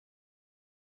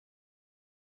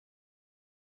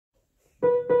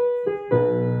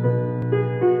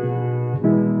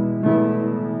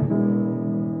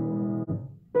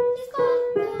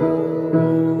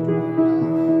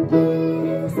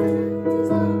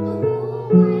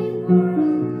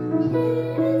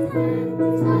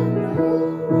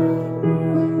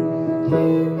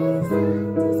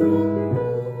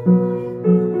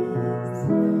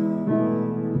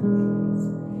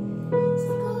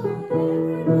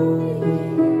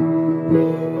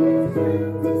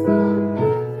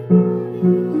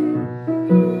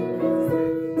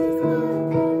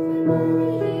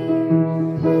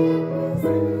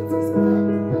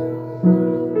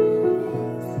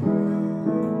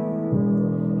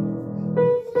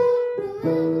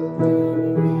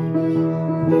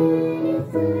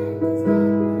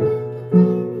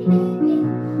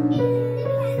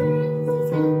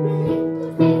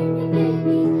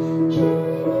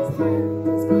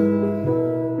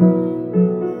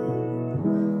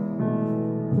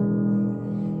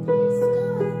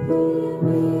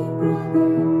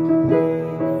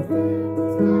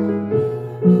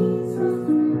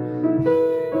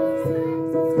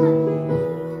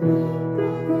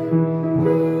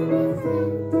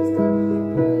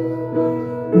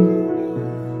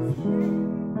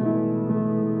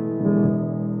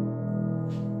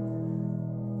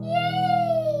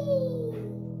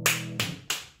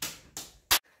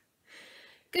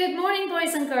Good morning,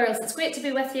 boys and girls. It's great to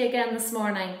be with you again this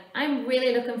morning. I'm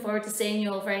really looking forward to seeing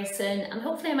you all very soon, and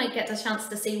hopefully I might get a chance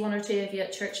to see one or two of you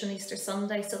at church on Easter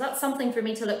Sunday, so that's something for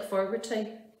me to look forward to.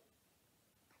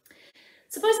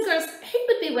 So boys and girls, who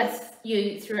would be with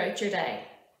you throughout your day?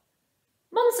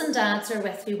 Mums and dads are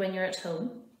with you when you're at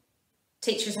home.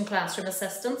 Teachers and classroom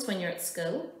assistants when you're at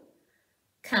school.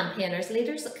 Campaigners,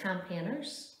 leaders at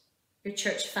campaigners. Your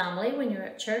church family when you're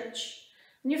at church.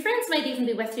 And your friends might even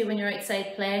be with you when you're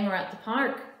outside playing or at the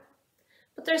park.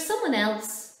 But there's someone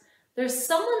else. There's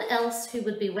someone else who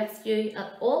would be with you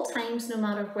at all times, no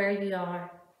matter where you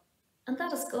are. And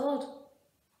that is God.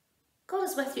 God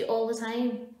is with you all the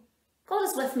time. God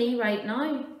is with me right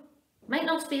now. Might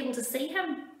not be able to see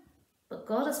him, but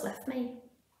God is with me.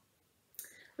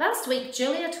 Last week,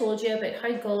 Julia told you about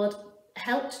how God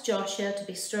helped Joshua to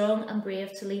be strong and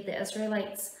brave to lead the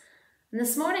Israelites. And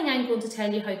this morning I'm going to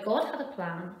tell you how God had a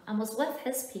plan and was with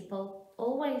his people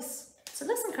always. So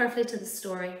listen carefully to the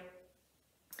story.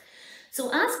 So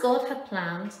as God had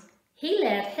planned, he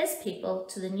led his people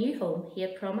to the new home he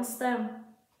had promised them.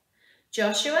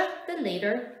 Joshua, the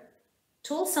leader,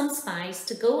 told some spies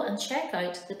to go and check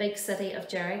out the big city of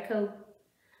Jericho.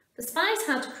 The spies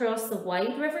had to cross the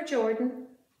wide River Jordan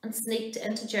and sneaked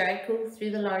into Jericho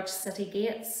through the large city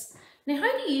gates. Now,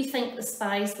 how do you think the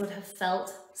spies would have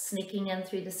felt sneaking in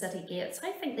through the city gates?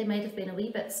 I think they might have been a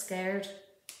wee bit scared.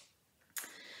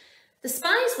 The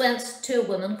spies went to a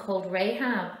woman called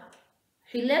Rahab,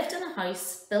 who lived in a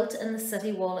house built in the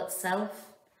city wall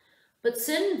itself. But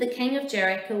soon the king of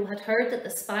Jericho had heard that the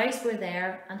spies were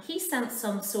there, and he sent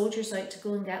some soldiers out to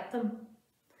go and get them.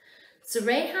 So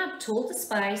Rahab told the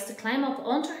spies to climb up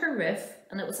onto her roof,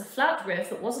 and it was a flat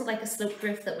roof. It wasn't like a sloped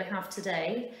roof that we have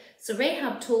today. So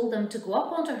Rahab told them to go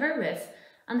up onto her roof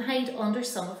and hide under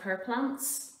some of her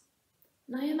plants.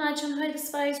 Now imagine how the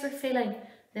spies were feeling.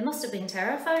 They must have been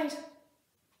terrified.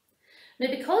 Now,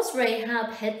 because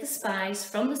Rahab hid the spies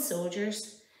from the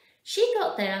soldiers, she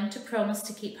got them to promise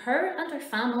to keep her and her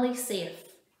family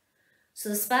safe. So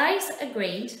the spies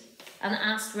agreed and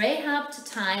asked Rahab to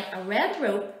tie a red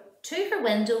rope to her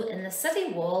window in the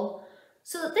city wall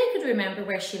so that they could remember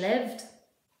where she lived.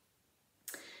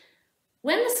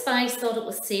 When the spies thought it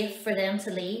was safe for them to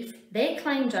leave, they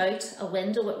climbed out a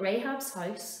window at Rahab's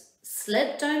house,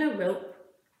 slid down a rope,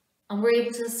 and were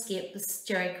able to escape the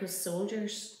Jericho's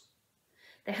soldiers.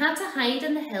 They had to hide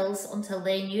in the hills until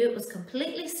they knew it was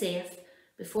completely safe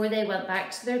before they went back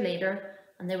to their leader.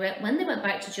 And when they went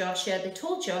back to Joshua, they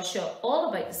told Joshua all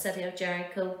about the city of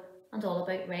Jericho and all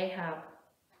about Rahab.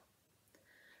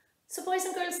 So boys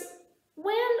and girls,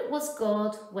 when was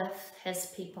God with his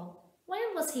people?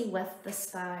 When was he with the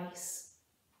spies?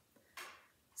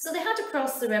 So they had to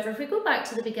cross the river. If we go back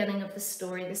to the beginning of the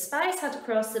story, the spies had to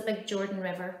cross the big Jordan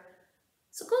River.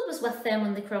 So God was with them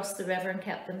when they crossed the river and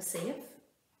kept them safe.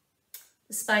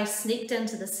 The spies sneaked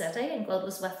into the city and God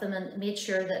was with them and made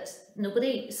sure that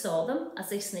nobody saw them as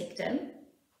they sneaked in.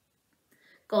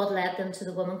 God led them to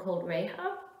the woman called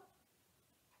Rahab.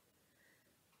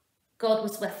 God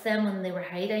was with them when they were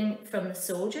hiding from the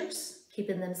soldiers,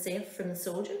 keeping them safe from the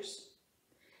soldiers.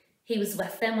 He was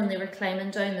with them when they were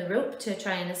climbing down the rope to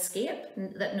try and escape,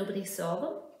 that nobody saw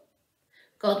them.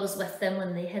 God was with them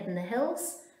when they hid in the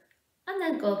hills. And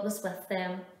then God was with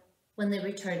them when they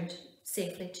returned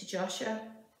safely to Joshua.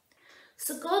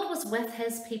 So God was with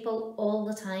his people all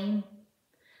the time.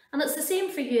 And it's the same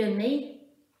for you and me.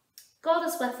 God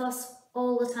is with us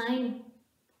all the time.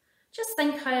 Just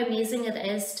think how amazing it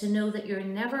is to know that you're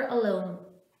never alone.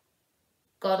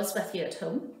 God is with you at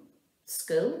home,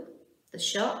 school, the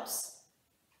shops,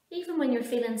 even when you're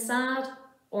feeling sad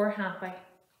or happy.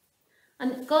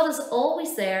 And God is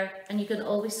always there and you can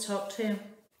always talk to him.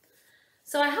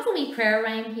 So I have a wee prayer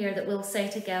rhyme here that we'll say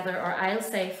together, or I'll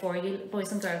say for you,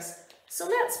 boys and girls. So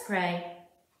let's pray.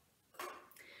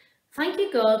 Thank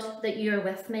you, God, that you are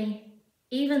with me,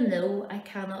 even though I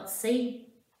cannot see.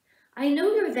 I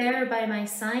know you're there by my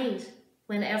side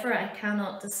whenever I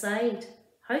cannot decide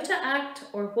how to act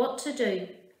or what to do.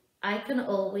 I can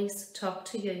always talk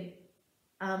to you.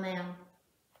 Amen.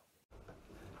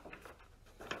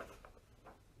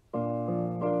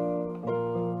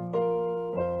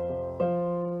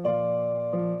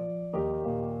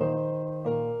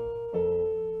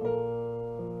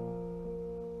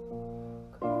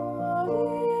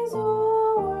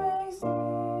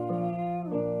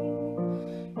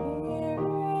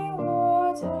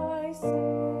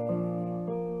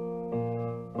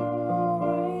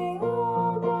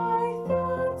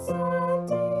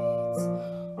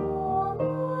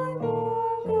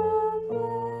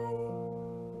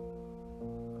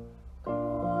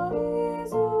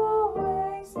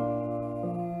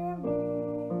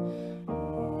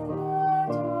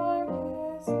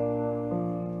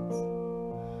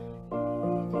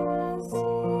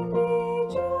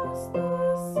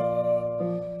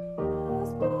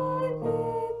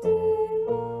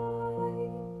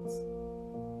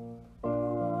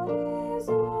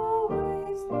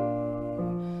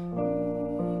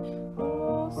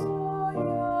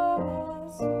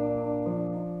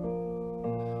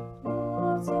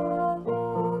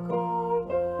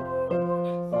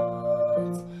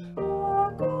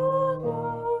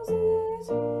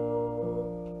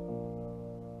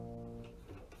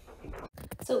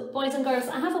 boys and girls,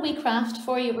 I have a wee craft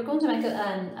for you. We're going to make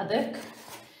a book.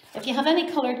 If you have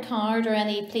any coloured card or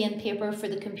any plain paper for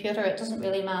the computer, it doesn't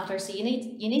really matter. So you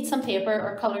need some paper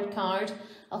or coloured card,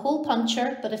 a hole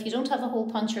puncher, but if you don't have a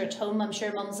hole puncher at home, I'm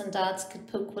sure mums and dads could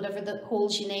poke whatever the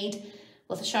holes you need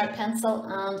with a sharp pencil,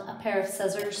 and a pair of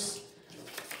scissors.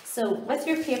 So with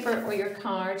your paper or your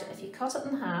card, if you cut it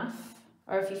in half,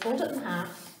 or if you fold it in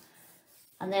half,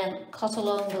 and then cut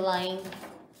along the line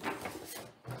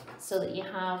so that you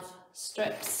have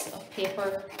strips of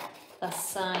paper this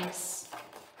size.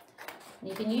 And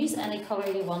you can use any colour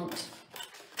you want.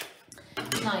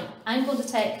 Now, I'm going to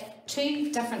take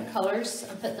 2 different colours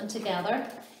and put them together.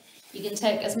 You can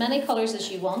take as many colours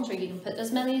as you want, or you can put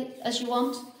as many as you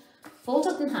want. Fold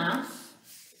it in half.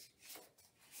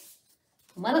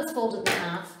 And when it's folded in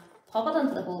half, pop it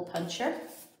into the hole puncher,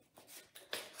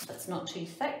 if it's not too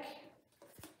thick,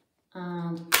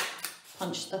 and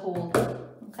punch the hole,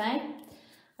 okay?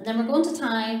 And then we're going to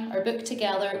tie our book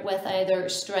together with either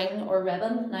string or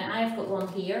ribbon. Now I've got one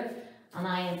here, and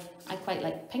I quite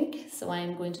like pink, so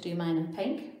I'm going to do mine in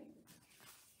pink.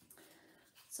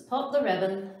 So pop the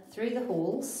ribbon through the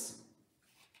holes,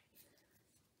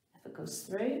 if it goes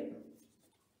through.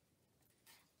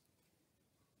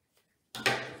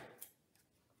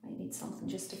 Might need something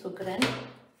just to poke it in.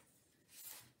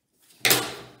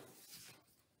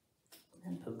 And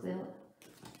then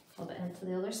pop it into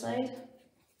the other side.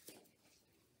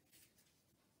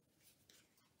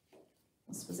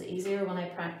 This was easier when I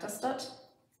practiced it.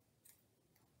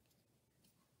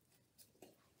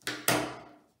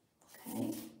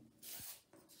 Okay.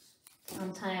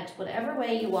 And tie it whatever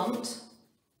way you want.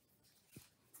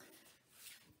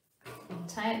 You can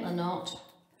tie it in a knot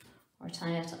or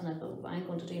tie it in a bow. I'm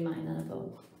going to do mine in a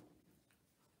bow.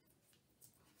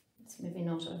 It's maybe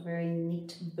not a very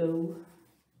neat bow.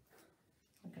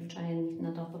 I can try and neaten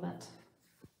it up a bit.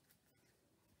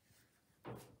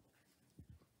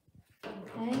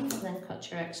 Okay, and then cut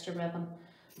your extra ribbon.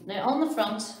 Now on the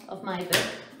front of my book,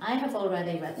 I have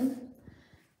already written,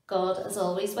 God is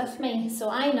always with me. So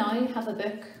I now have a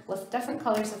book with different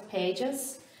colours of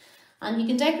pages, and you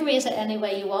can decorate it any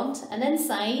way you want. And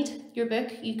inside your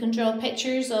book, you can draw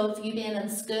pictures of you being in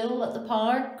school, at the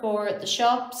park, or at the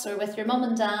shops, or with your mum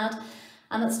and dad.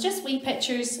 And it's just wee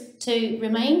pictures to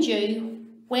remind you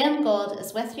when God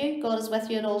is with you. God is with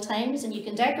you at all times, and you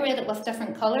can decorate it with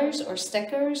different colours or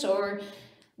stickers or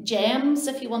gems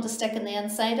if you want to stick in the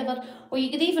inside of it. Or you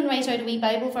could even write out a wee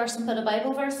Bible verse and put a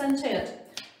Bible verse into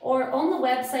it. Or on the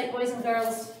website, boys and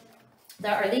girls,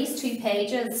 there are these 2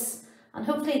 pages, and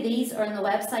hopefully these are on the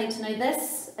website. Now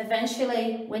this,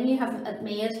 eventually, when you have it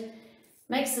made,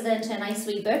 makes it into a nice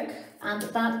wee book, and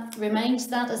that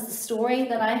is the story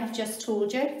that I have just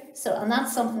told you. So, and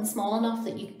that's something small enough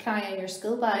that you can carry in your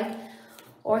school bag.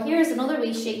 Or here's another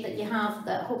wee sheet that you have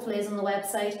that hopefully is on the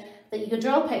website, that you could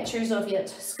draw pictures of you at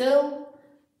school,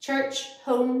 church,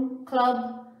 home,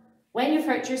 club, when you've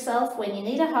hurt yourself, when you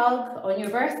need a hug, on your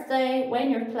birthday, when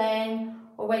you're playing,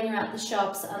 or when you're at the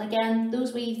shops. And again,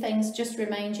 those wee things just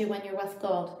remind you when you're with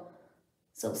God.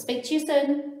 So speak to you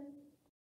soon.